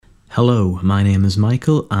Hello, my name is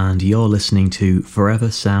Michael and you're listening to Forever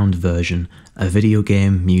Sound Version, a video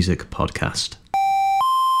game music podcast.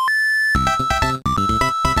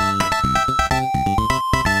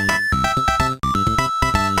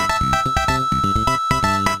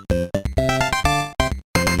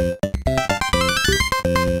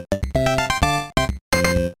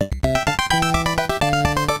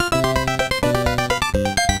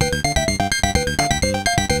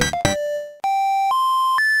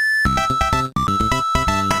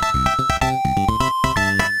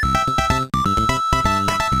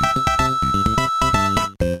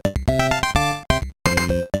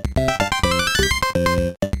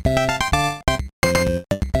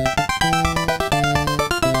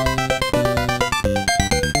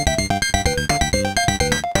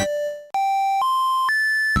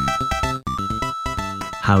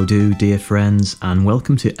 How do, dear friends, and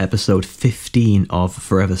welcome to episode 15 of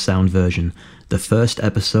Forever Sound Version, the first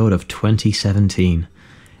episode of 2017.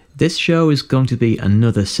 This show is going to be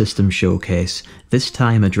another system showcase, this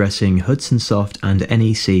time addressing Hudson Soft and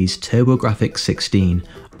NEC's TurboGrafx-16,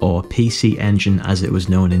 or PC Engine as it was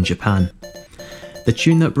known in Japan. The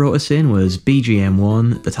tune that brought us in was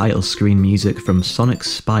BGM1, the title screen music from Sonic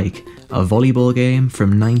Spike, a volleyball game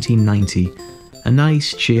from 1990. A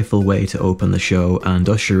nice, cheerful way to open the show and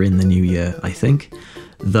usher in the new year, I think.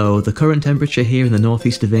 Though the current temperature here in the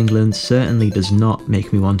northeast of England certainly does not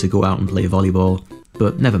make me want to go out and play volleyball,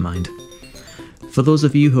 but never mind. For those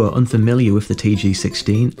of you who are unfamiliar with the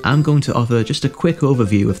TG16, I'm going to offer just a quick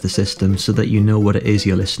overview of the system so that you know what it is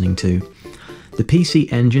you're listening to. The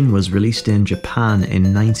PC Engine was released in Japan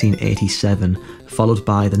in 1987, followed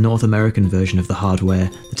by the North American version of the hardware,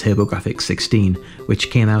 the TurboGrafx-16, which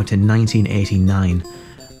came out in 1989.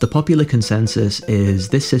 The popular consensus is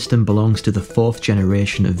this system belongs to the fourth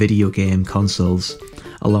generation of video game consoles,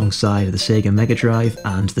 alongside the Sega Mega Drive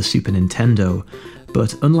and the Super Nintendo.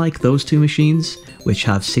 But unlike those two machines, which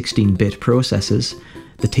have 16-bit processors,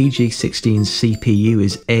 the TG16's CPU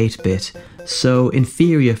is 8-bit, so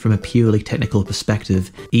inferior from a purely technical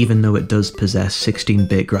perspective, even though it does possess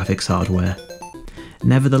 16-bit graphics hardware.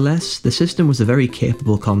 Nevertheless, the system was a very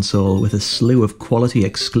capable console with a slew of quality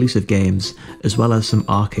exclusive games, as well as some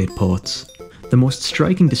arcade ports. The most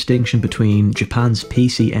striking distinction between Japan's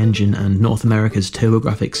PC Engine and North America's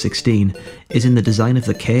TurboGrafx-16 is in the design of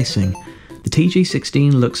the casing. The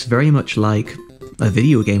TG16 looks very much like a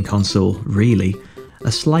video game console, really,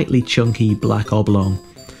 a slightly chunky black oblong.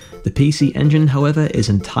 The PC Engine, however, is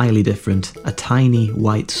entirely different, a tiny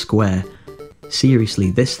white square.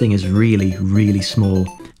 Seriously, this thing is really, really small.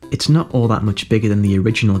 It's not all that much bigger than the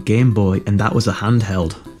original Game Boy, and that was a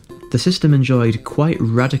handheld. The system enjoyed quite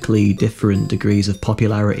radically different degrees of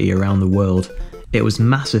popularity around the world. It was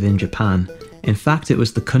massive in Japan. In fact, it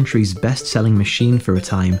was the country's best-selling machine for a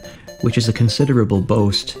time, which is a considerable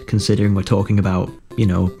boast, considering we're talking about,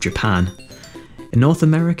 Japan. In North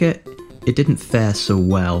America, it didn't fare so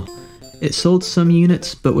well. It sold some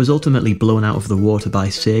units, but was ultimately blown out of the water by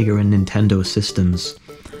Sega and Nintendo systems.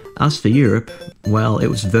 As for Europe, well, it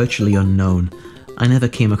was virtually unknown. I never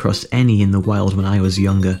came across any in the wild when I was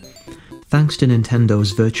younger. Thanks to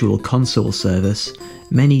Nintendo's Virtual Console service,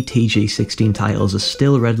 many TG16 titles are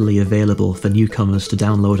still readily available for newcomers to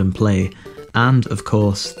download and play, and of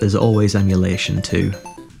course, there's always emulation too.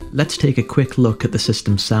 Let's take a quick look at the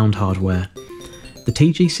system's sound hardware. The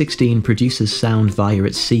TG16 produces sound via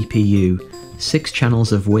its CPU, 6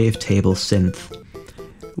 channels of wavetable synth.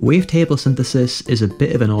 Wavetable synthesis is a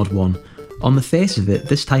bit of an odd one. On the face of it,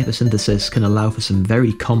 this type of synthesis can allow for some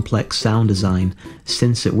very complex sound design,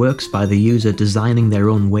 since it works by the user designing their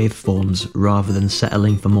own waveforms rather than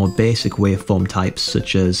settling for more basic waveform types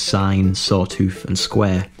such as sine, sawtooth, and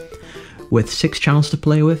square. With 6 channels to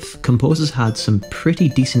play with, composers had some pretty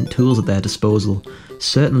decent tools at their disposal,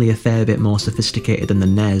 certainly a fair bit more sophisticated than the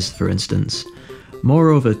NES, for instance.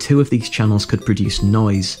 Moreover, 2 of these channels could produce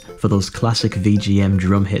noise for those classic VGM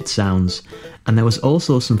drum hit sounds, and there was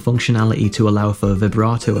also some functionality to allow for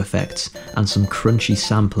vibrato effects and some crunchy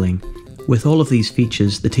sampling. With all of these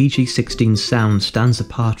features, the TG16's sound stands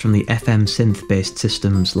apart from the FM synth-based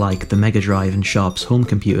systems like the Mega Drive and Sharp's home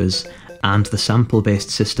computers, and the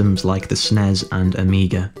sample-based systems like the SNES and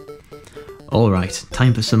Amiga. Alright,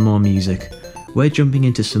 time for some more music. We're jumping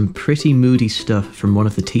into some pretty moody stuff from one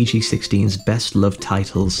of the TG16's best-loved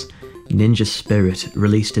titles, Ninja Spirit,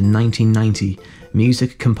 released in 1990,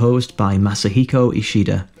 music composed by Masahiko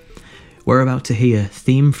Ishida. We're about to hear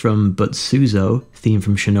Theme from Butsuzo, Theme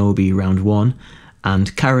from Shinobi Round 1,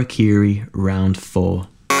 and Karakuri Round 4.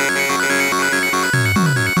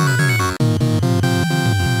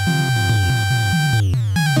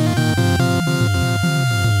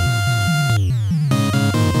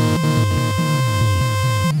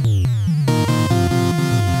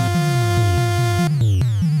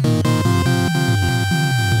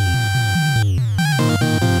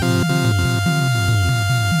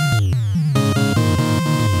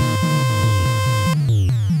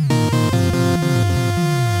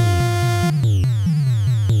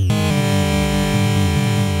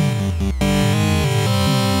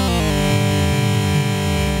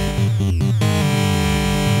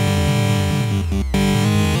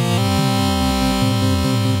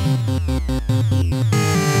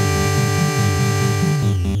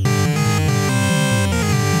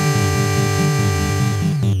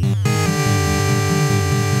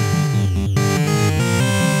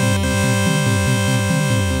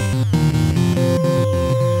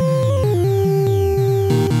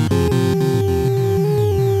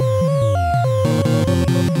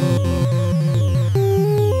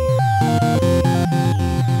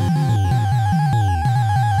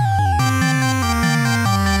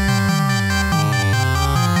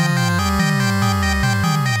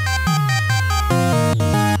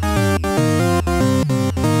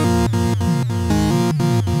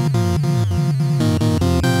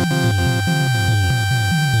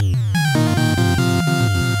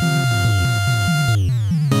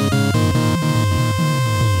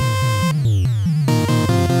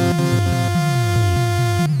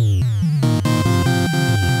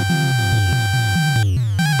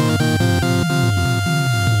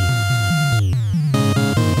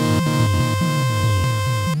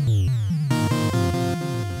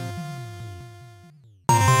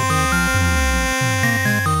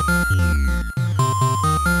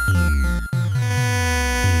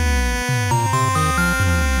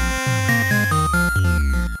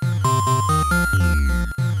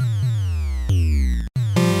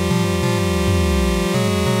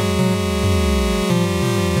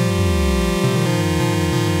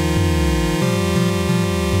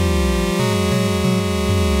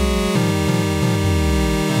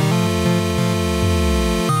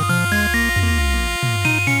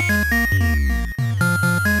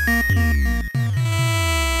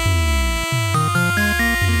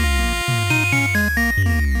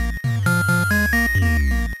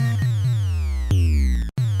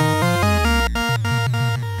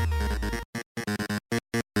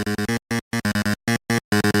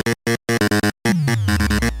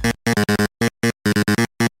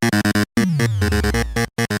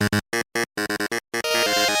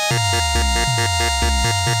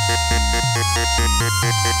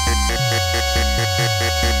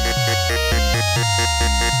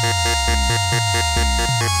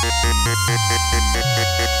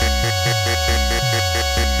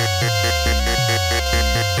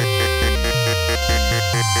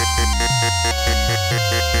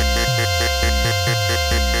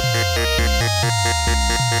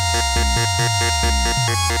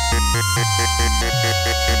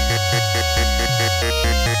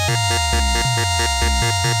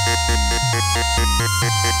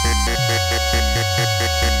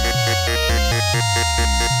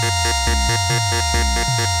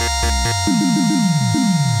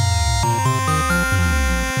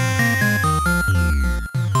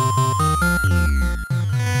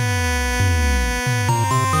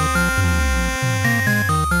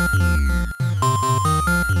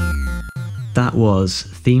 That was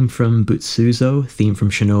Theme from Butsuzo, Theme from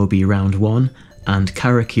Shinobi Round 1, and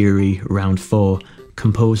Karakuri Round 4,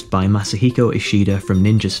 composed by Masahiko Ishida from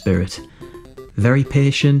Ninja Spirit. Very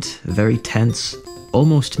patient, very tense,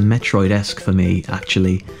 almost Metroid-esque for me,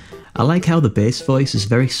 actually. I like how the bass voice is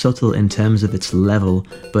very subtle in terms of its level,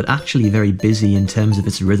 but actually very busy in terms of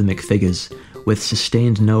its rhythmic figures, with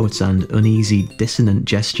sustained notes and uneasy, dissonant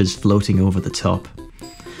gestures floating over the top.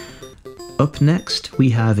 Up next, we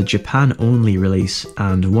have a Japan-only release,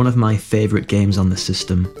 and one of my favourite games on the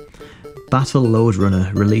system. Battle Lode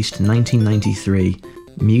Runner, released 1993,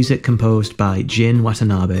 music composed by Jin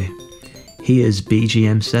Watanabe. Here's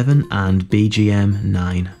BGM 7 and BGM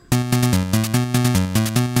 9.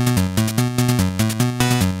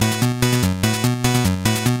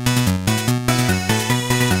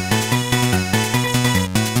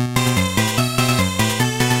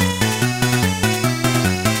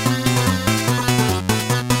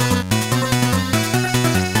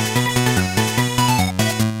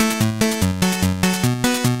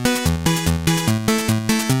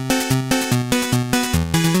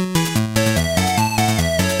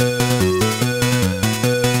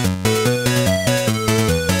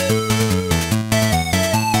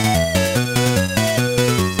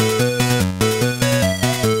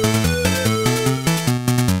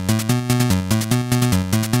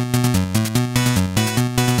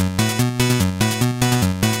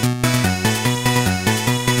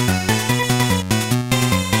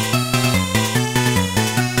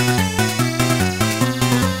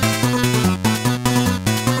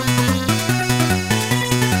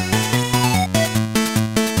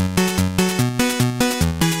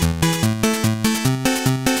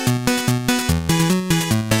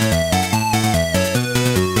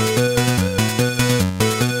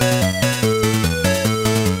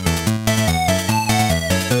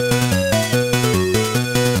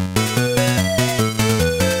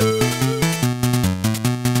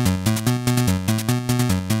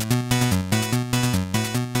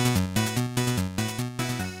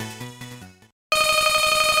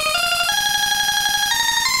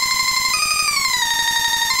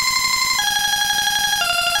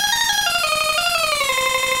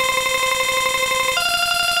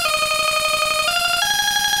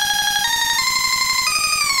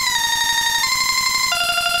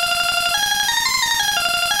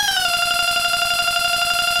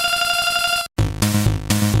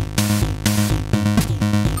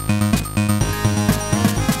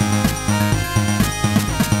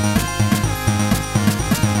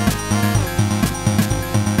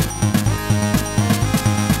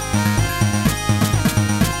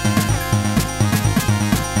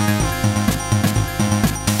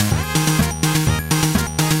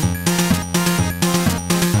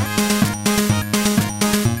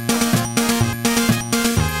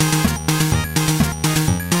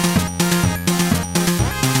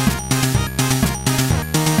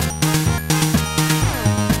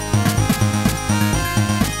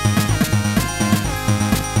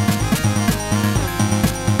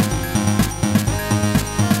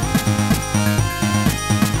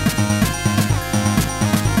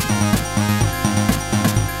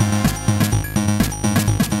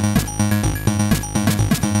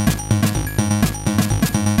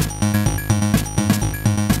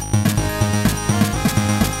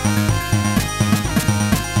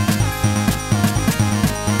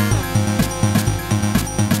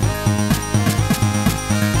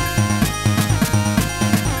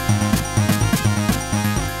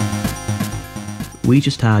 We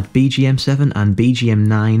just had BGM 7 and BGM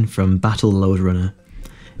 9 from Battle Lode Runner.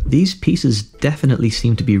 These pieces definitely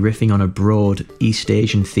seem to be riffing on a broad East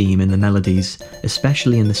Asian theme in the melodies,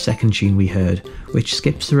 especially in the second tune we heard, which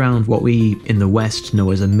skips around what we in the West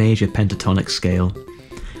know as a major pentatonic scale.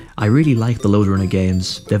 I really like the Lode Runner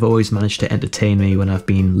games. They've always managed to entertain me when I've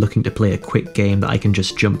been looking to play a quick game that I can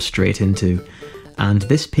just jump straight into, and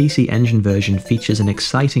this PC Engine version features an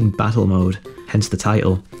exciting battle mode, hence the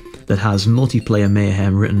title, that has multiplayer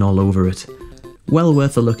mayhem written all over it. Well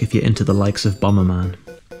worth a look if you're into the likes of Bomberman.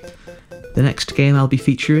 The next game I'll be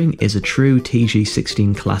featuring is a true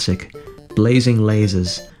TG16 classic, Blazing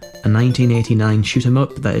Lasers, a 1989 shoot 'em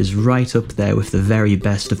up that is right up there with the very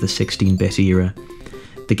best of the 16-bit era.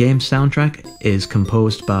 The game's soundtrack is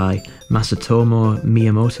composed by Masatomo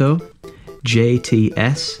Miyamoto,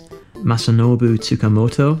 JTS, Masanobu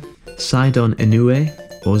Tsukamoto, Saidon Inoue,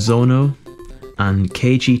 Ozono, and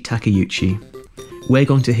Keiji Takeuchi. We're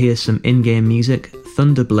going to hear some in-game music,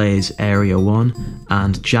 Thunder Blaze Area 1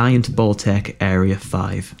 and Giant Baltech Area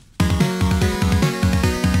 5.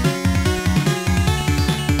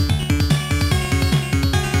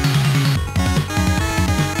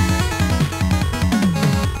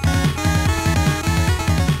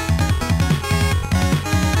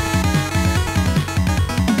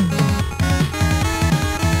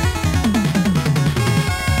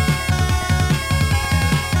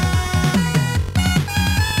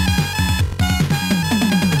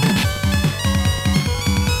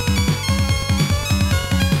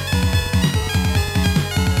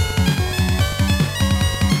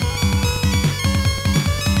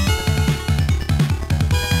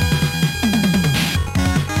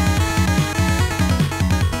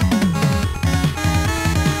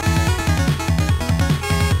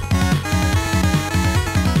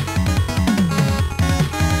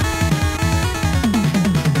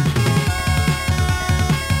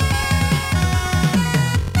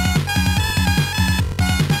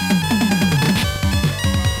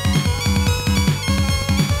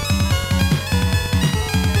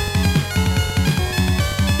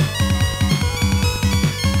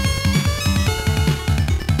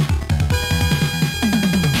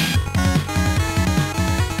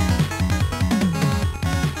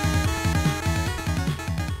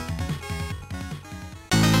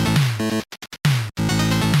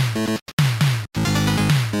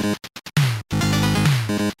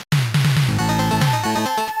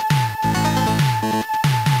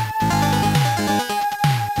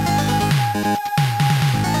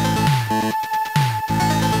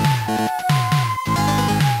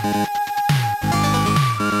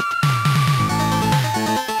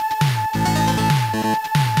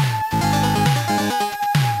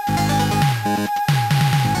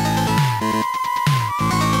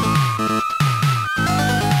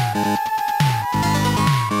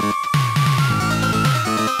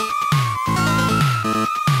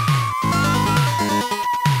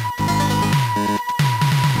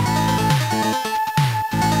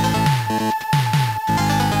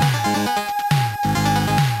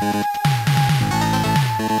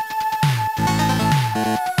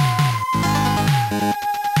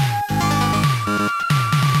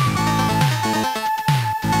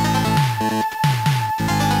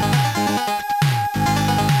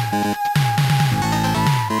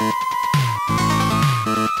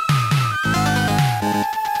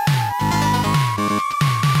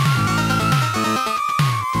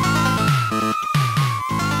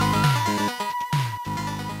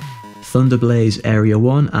 Thunderblaze Area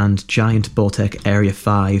 1 and Giant Boltec Area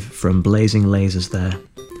 5 from Blazing Lasers there.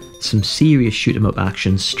 Some serious shoot-em-up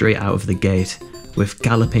action straight out of the gate, with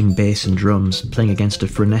galloping bass and drums playing against a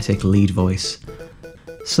frenetic lead voice.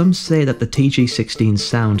 Some say that the TG16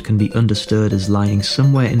 sound can be understood as lying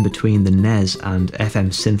somewhere in between the NES and FM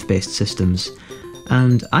synth-based systems,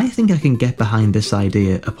 and I think I can get behind this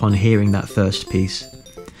idea upon hearing that first piece.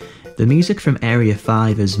 The music from Area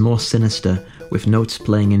 5 is more sinister, with notes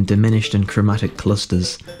playing in diminished and chromatic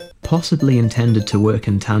clusters, possibly intended to work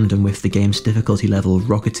in tandem with the game's difficulty level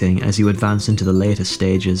rocketing as you advance into the later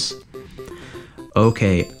stages.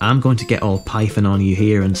 Okay, I'm going to get all Python on you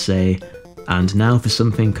here and say, and now for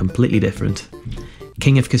something completely different.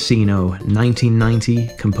 King of Casino,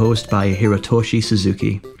 1990, composed by Hirotoshi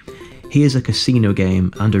Suzuki. Here's a casino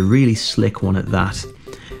game, and a really slick one at that.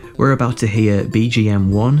 We're about to hear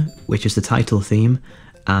BGM 1, which is the title theme,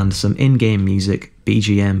 and some in-game music,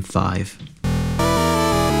 BGM 5.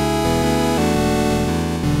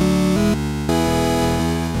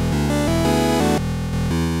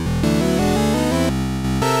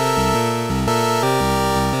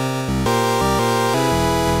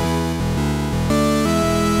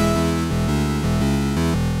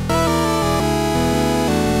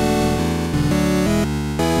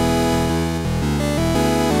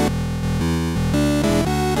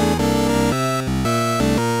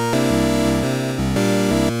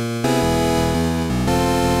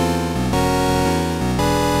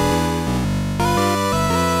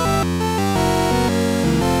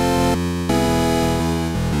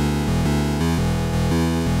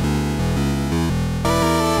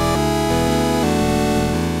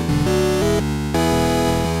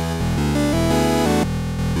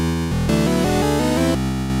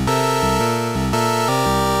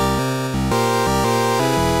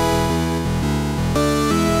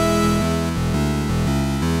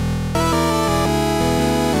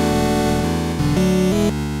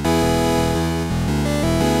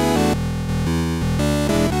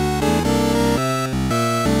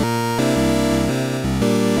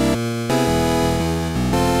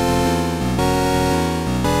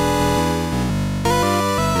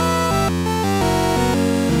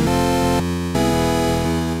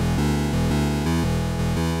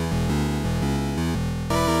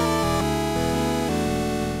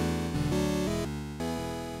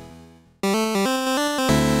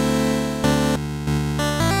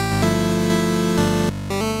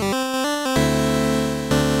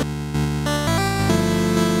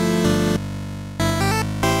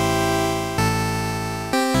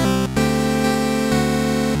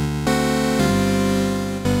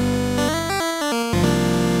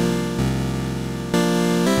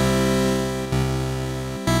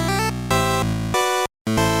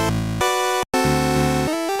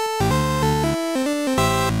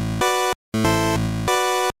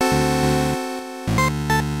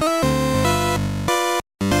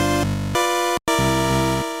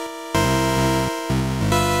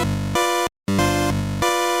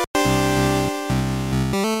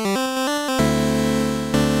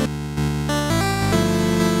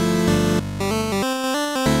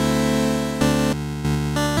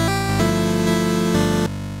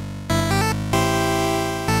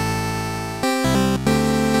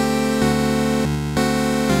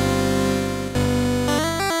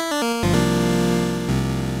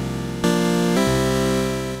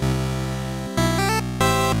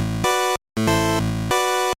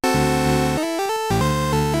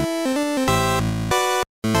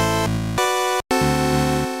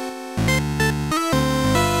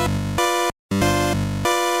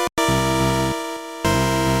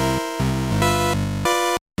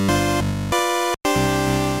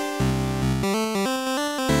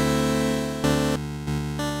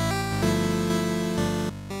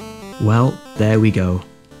 Well, there we go.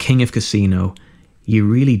 King of Casino. You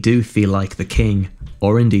really do feel like the king,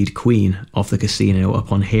 or indeed queen, of the casino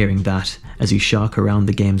upon hearing that as you shark around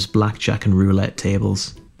the game's blackjack and roulette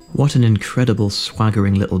tables. What an incredible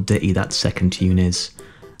swaggering little ditty that second tune is.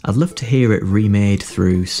 I'd love to hear it remade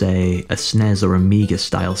through, say, a SNES or Amiga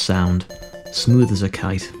style sound. Smooth as a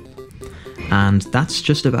kite. And that's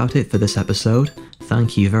just about it for this episode.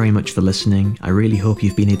 Thank you very much for listening. I really hope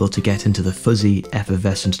you've been able to get into the fuzzy,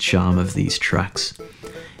 effervescent charm of these tracks.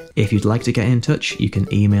 If you'd like to get in touch, you can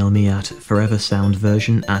email me at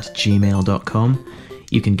foreversoundversion@gmail.com.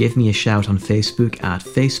 You can give me a shout on Facebook at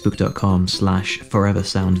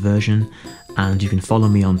facebook.com/foreversoundversion, and you can follow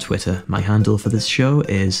me on Twitter. My handle for this show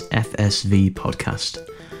is FSV Podcast.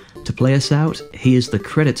 To play us out, here's the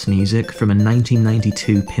credits music from a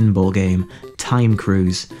 1992 pinball game, Time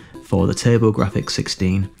Cruise, for the TurboGrafx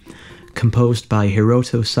 16. composed by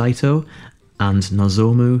Hiroto Saito and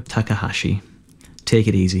Nozomu Takahashi. Take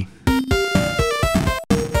it easy.